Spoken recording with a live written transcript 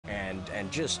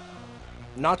and just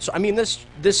not so. I mean, this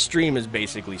stream is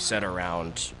basically set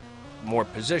around more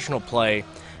positional play,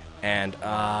 and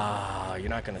you're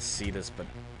not gonna see this, but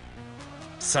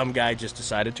some guy just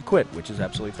decided to quit, which is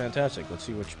absolutely fantastic. Let's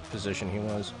see which position he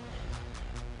was.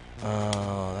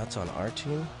 That's on our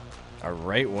team, our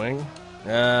right wing.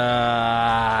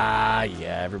 Yeah,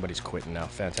 everybody's quitting now.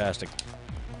 Fantastic.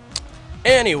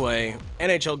 Anyway,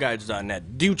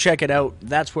 NHLguides.net. Do check it out.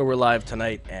 That's where we're live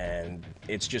tonight, and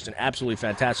it's just an absolutely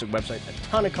fantastic website. A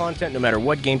ton of content, no matter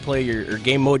what gameplay or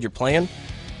game mode you're playing.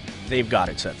 They've got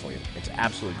it set for you. It's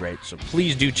absolutely great. So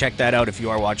please do check that out if you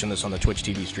are watching this on the Twitch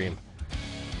TV stream.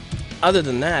 Other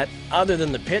than that, other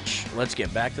than the pitch, let's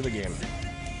get back to the game.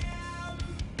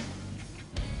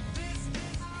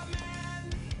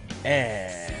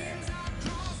 And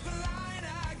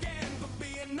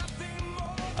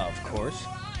of course,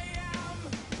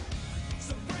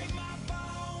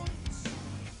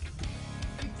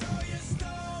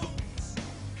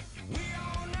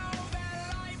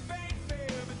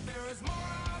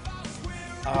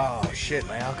 oh shit,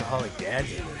 my alcoholic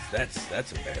dad's in this.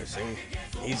 That's embarrassing.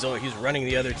 He's running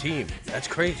the other team. That's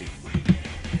crazy.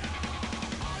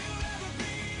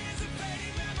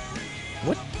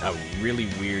 What a really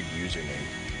weird username.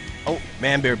 Oh,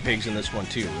 Man Bear Pig's in this one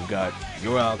too. We've got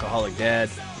Your Alcoholic Dad,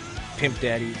 Pimp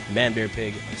Daddy, Man Bear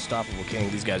Pig, Unstoppable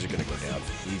King. These guys are going to go down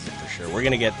easy for sure. We're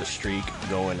going to get the streak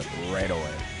going right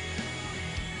away.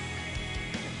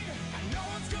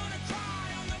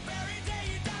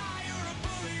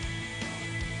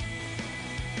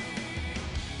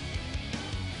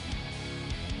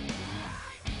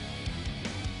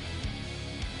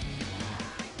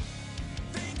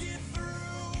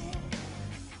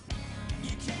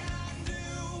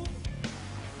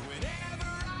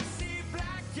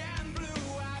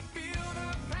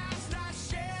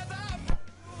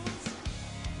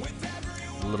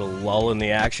 Little lull in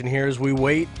the action here as we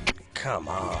wait. Come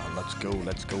on, let's go,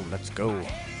 let's go, let's go.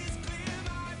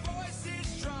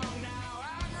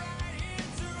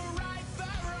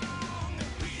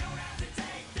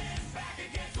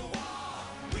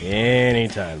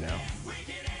 Anytime now.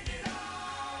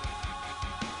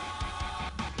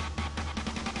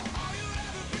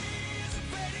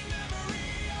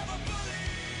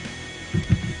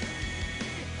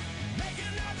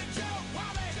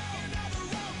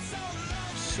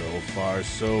 So far,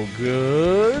 so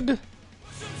good.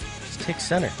 Let's take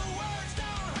center.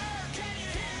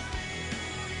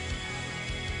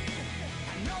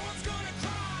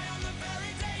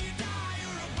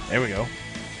 There we go.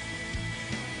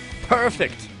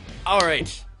 Perfect. All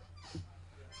right.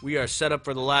 We are set up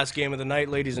for the last game of the night,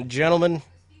 ladies and gentlemen.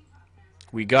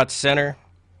 We got center.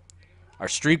 Our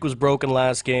streak was broken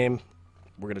last game.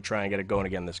 We're going to try and get it going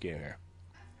again this game here.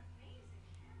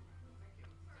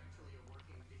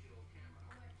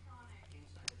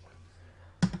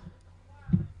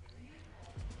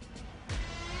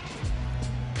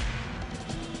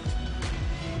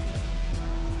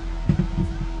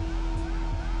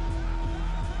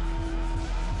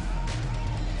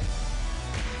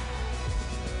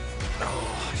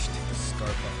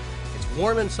 It's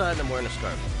warm inside and I'm wearing a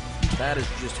scarf. That is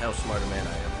just how smart a man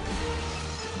I am.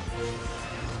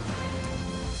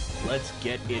 Let's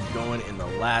get it going in the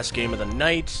last game of the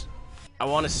night. I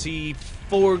want to see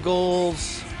 4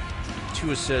 goals,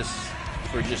 2 assists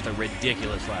for just a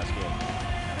ridiculous last game.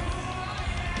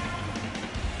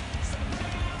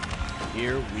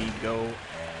 Here we go.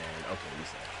 And okay,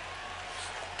 he's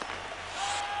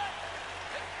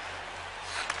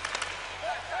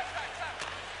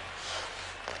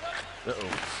there. Uh-oh.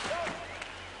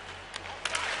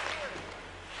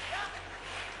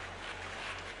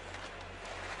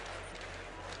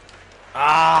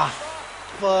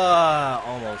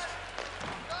 Almost.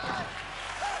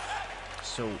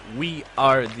 So we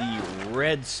are the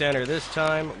red center this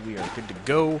time. We are good to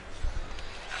go.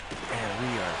 And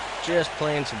we are just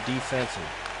playing some defense and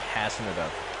passing it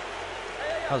up.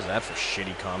 How's that for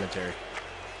shitty commentary?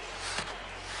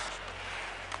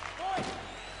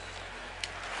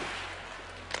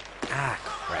 Ah,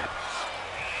 crap.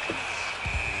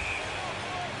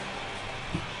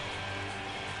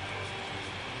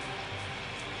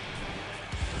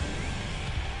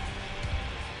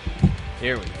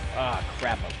 There we go. Ah,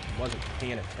 crap. I wasn't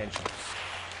paying attention.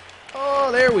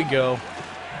 Oh, there we go.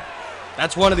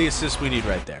 That's one of the assists we need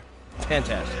right there.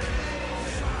 Fantastic.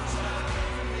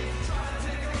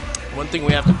 One thing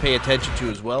we have to pay attention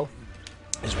to as well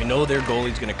is we know their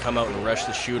goalie's going to come out and rush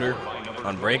the shooter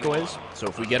on breakaways. So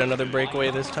if we get another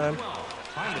breakaway this time...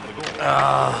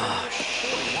 Ah,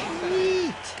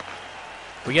 shit.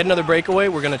 We get another breakaway.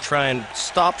 We're going to try and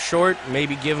stop short,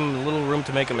 maybe give him a little room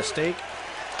to make a mistake.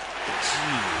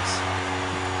 Jeez.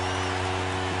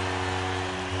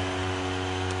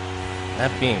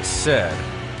 That being said,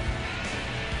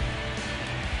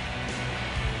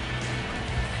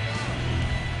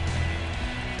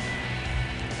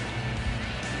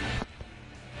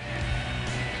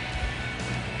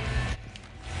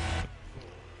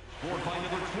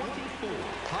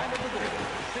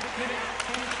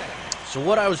 so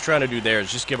what I was trying to do there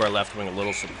is just give our left wing a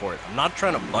little support. I'm not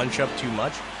trying to bunch up too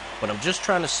much, but I'm just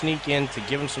trying to sneak in to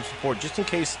give him some support just in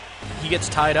case he gets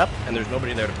tied up and there's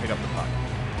nobody there to pick up the puck.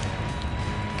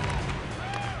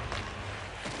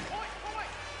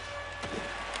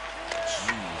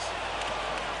 Jeez.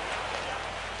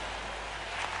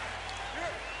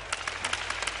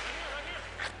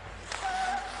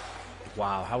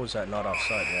 Wow, how was that not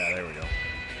offside? Yeah, there we go.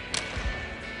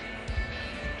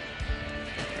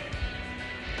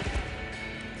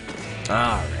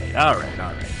 Alright, alright,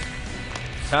 alright.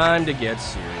 Time to get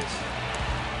serious.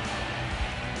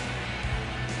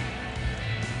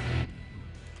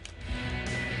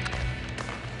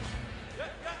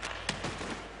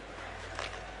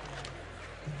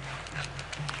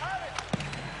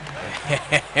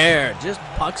 Just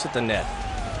pucks at the net.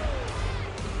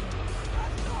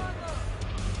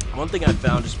 One thing I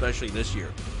found, especially this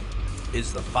year,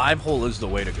 is the 5-hole is the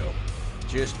way to go.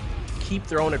 Just keep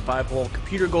throwing at 5-hole,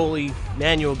 computer goalie,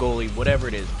 manual goalie, whatever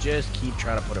it is. Just keep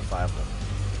trying to put a 5-hole.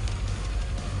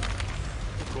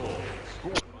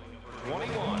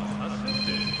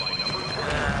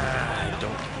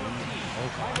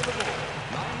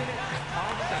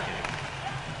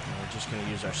 We're just going to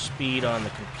use our speed on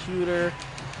the computer.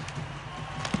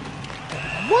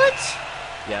 What?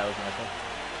 Yeah, that was my fault.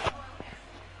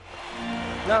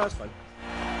 No, it's fine.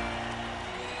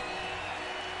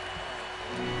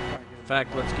 In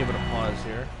fact, let's give it a pause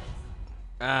here.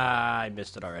 Ah, I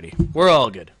missed it already. We're all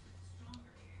good.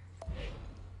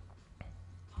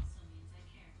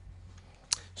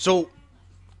 So,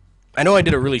 I know I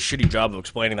did a really shitty job of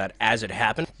explaining that as it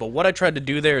happened, but what I tried to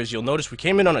do there is you'll notice we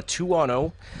came in on a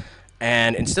 2-on-0,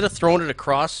 and instead of throwing it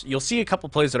across, you'll see a couple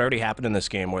plays that already happened in this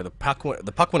game where the puck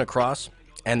went across,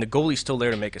 and the goalie's still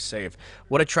there to make a save.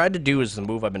 What I tried to do is the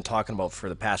move I've been talking about for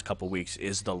the past couple weeks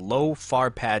is the low far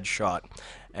pad shot.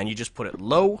 And you just put it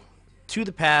low to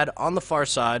the pad on the far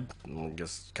side. I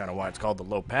guess kind of why it's called the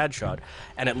low pad shot.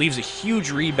 And it leaves a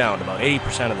huge rebound about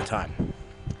 80% of the time.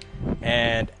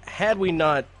 And had we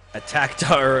not attacked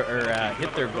or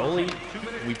hit their goalie,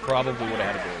 we probably would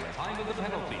have had a goal there.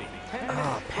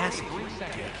 Ah, passing.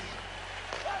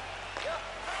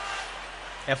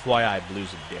 FYI,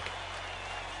 Blue's a dick.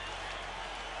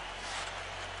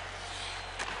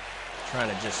 Trying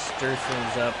to just stir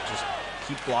things up, just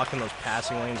keep blocking those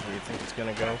passing lanes where you think it's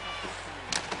going to go. Wow,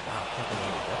 I can't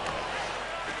believe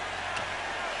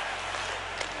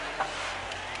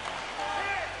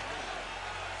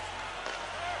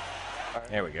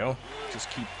it. There we go. Just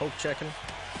keep poke checking.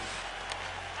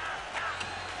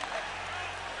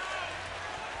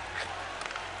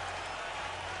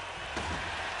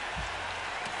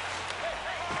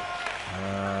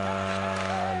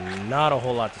 Not a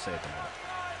whole lot to say at the moment.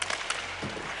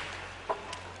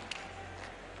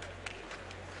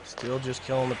 Still just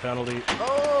killing the penalty.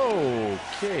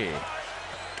 Okay.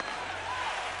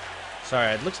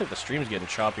 Sorry, it looks like the stream's getting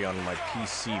choppy on my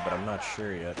PC, but I'm not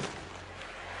sure yet.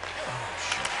 Oh,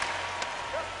 shit.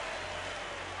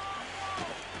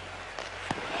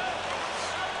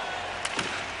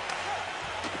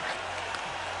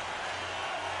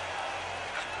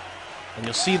 And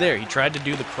you'll see there, he tried to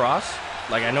do the cross.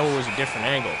 Like, I know it was a different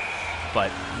angle,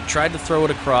 but he tried to throw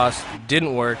it across,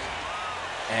 didn't work.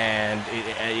 And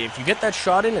if you get that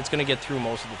shot in, it's going to get through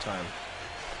most of the time.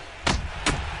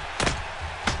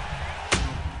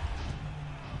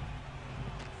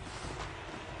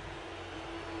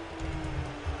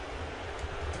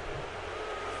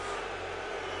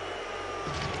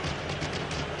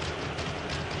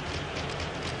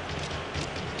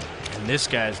 And this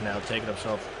guy's now taking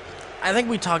himself. I think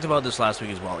we talked about this last week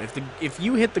as well. If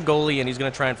you hit the goalie and he's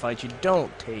going to try and fight you,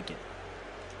 don't take it.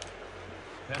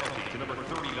 Penalty to number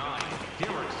 39,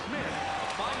 Derek Smith, a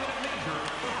 5-minute major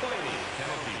for fighting.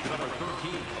 Penalty to number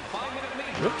 13, a 5-minute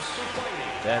major for fighting.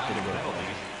 That didn't go.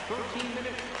 Penalties, 13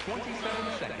 minutes,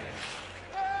 27 seconds.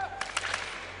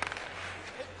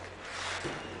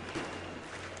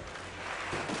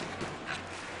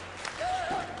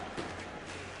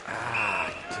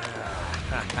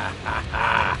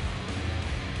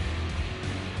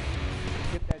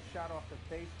 Get that shot off the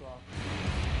face-off.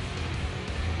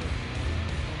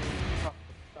 Tough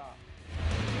to stop.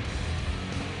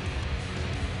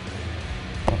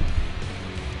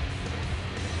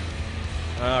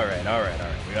 All right.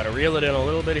 We got to reel it in a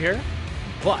little bit here,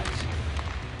 but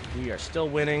we are still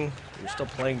winning. We're still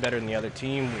playing better than the other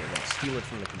team. We are going to steal it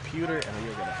from the computer, and we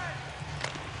are going to...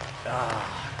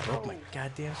 broke my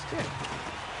goddamn stick.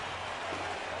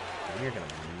 We are going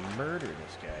to murder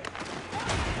this guy.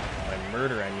 By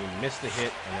murder, I mean miss the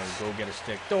hit and then go get a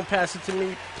stick. Don't pass it to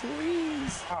me,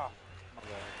 please. Oh,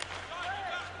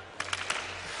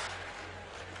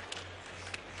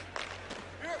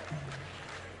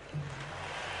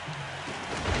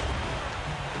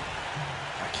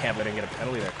 I can't believe I didn't get a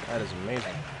penalty there. That is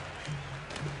amazing.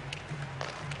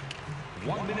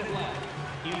 1 minute left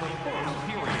in the first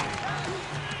period.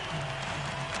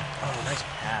 Oh, nice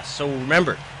pass. So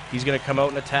remember, he's going to come out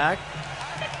and attack.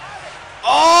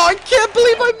 Oh, I can't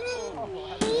believe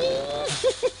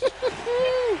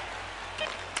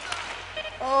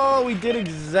Oh, we did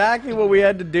exactly what we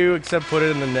had to do except put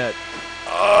it in the net.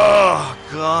 Oh,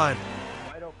 God.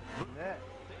 wide open net.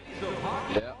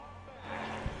 Yeah.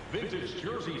 Vintage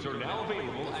jerseys are now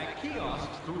available at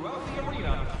kiosks throughout the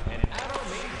arena and at our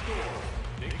main store.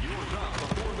 Pick yours up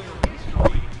before they're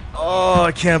restored. Oh,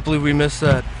 I can't believe we missed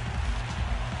that.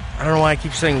 I don't know why I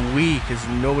keep saying we, because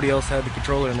nobody else had the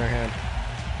controller in their hand.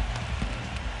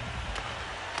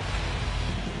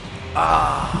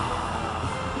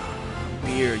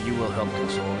 Beer, you will help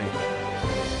console me.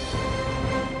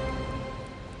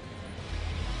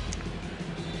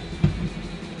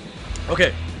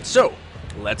 Okay, so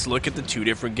let's look at the two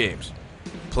different games.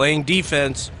 Playing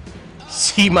defense,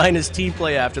 C- team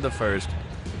play after the first.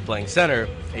 Playing center,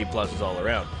 A+ is all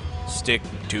around. Stick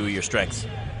to your strengths.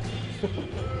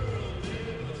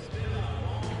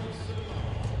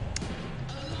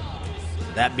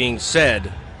 That being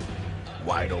said,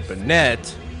 wide open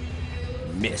net,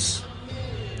 miss.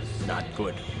 Not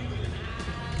good.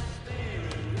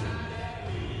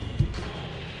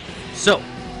 So,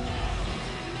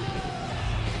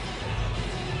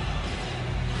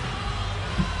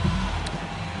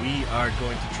 we are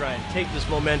going to try and take this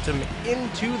momentum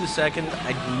into the second.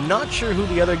 I'm not sure who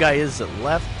the other guy is that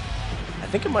left. I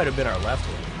think it might have been our left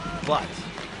one, but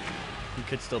he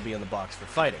could still be in the box for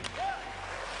fighting.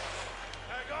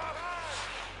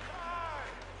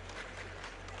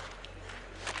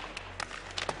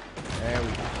 There we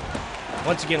go.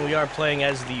 Once again, we are playing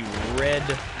as the red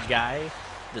guy,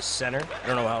 the center. I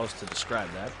don't know how else to describe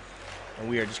that. And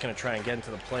we are just going to try and get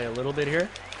into the play a little bit here.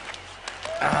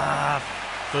 I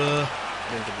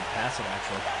didn't think we'd pass it,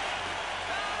 actually.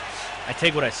 I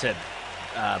take what I said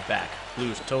back.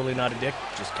 Blue's totally not a dick.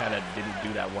 Just kind of didn't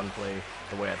do that one play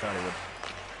the way I thought he would.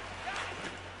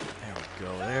 There we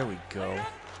go. There we go.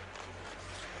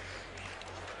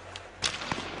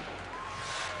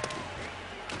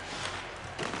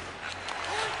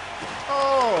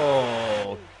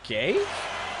 Okay.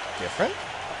 Different.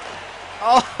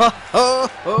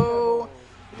 Oh,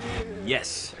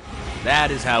 yes. That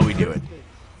is how we do it.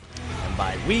 And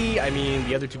by we, I mean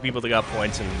the other two people that got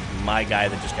points and my guy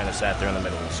that just kind of sat there in the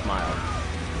middle and smiled.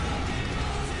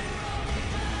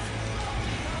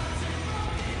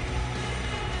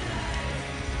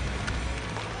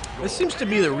 This seems to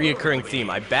be the reoccurring theme.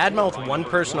 I badmouth one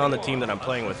person on the team that I'm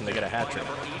playing with and they get a hat trick.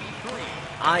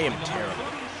 I am terrible.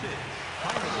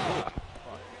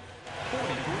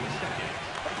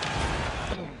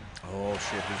 Oh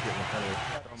shit, who's getting the penalty?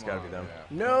 It's gotta be them.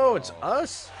 No, it's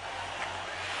us?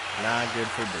 Not good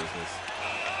for business.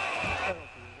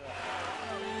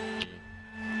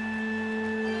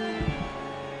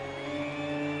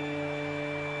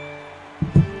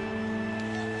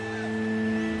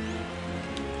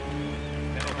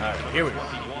 Alright, here we go.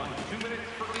 2 minutes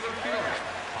for interference.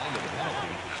 Time of the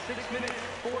penalty, 6 minutes,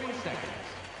 40 seconds.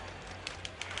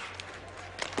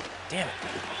 Damn it.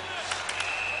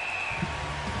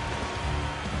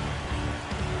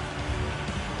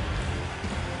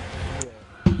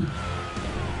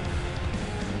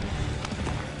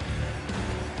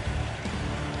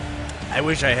 I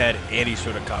wish I had any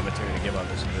sort of commentary to give on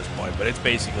this at this point, but it's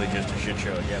basically just a shit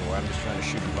show again where I'm just trying to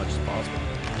shoot as much as possible.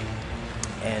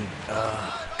 And,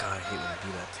 God, I hate when I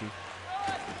do that too.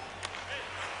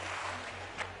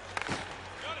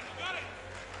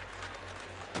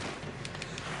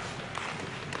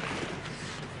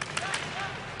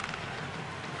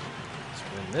 Let's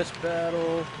win this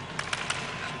battle.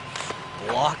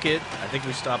 Block it. I think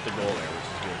we stopped the goal there, which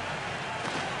is good.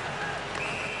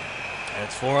 And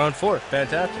it's 4-on-4.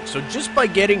 Fantastic. So just by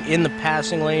getting in the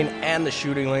passing lane and the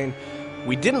shooting lane,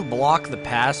 we didn't block the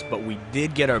pass, but we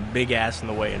did get our big ass in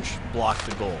the way and block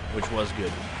the goal, which was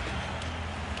good.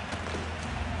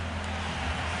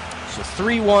 So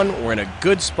 3-1, we're in a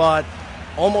good spot,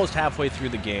 almost halfway through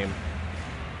the game.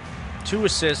 2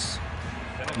 assists,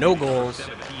 No goals.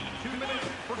 17, 2 minutes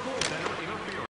for goaltender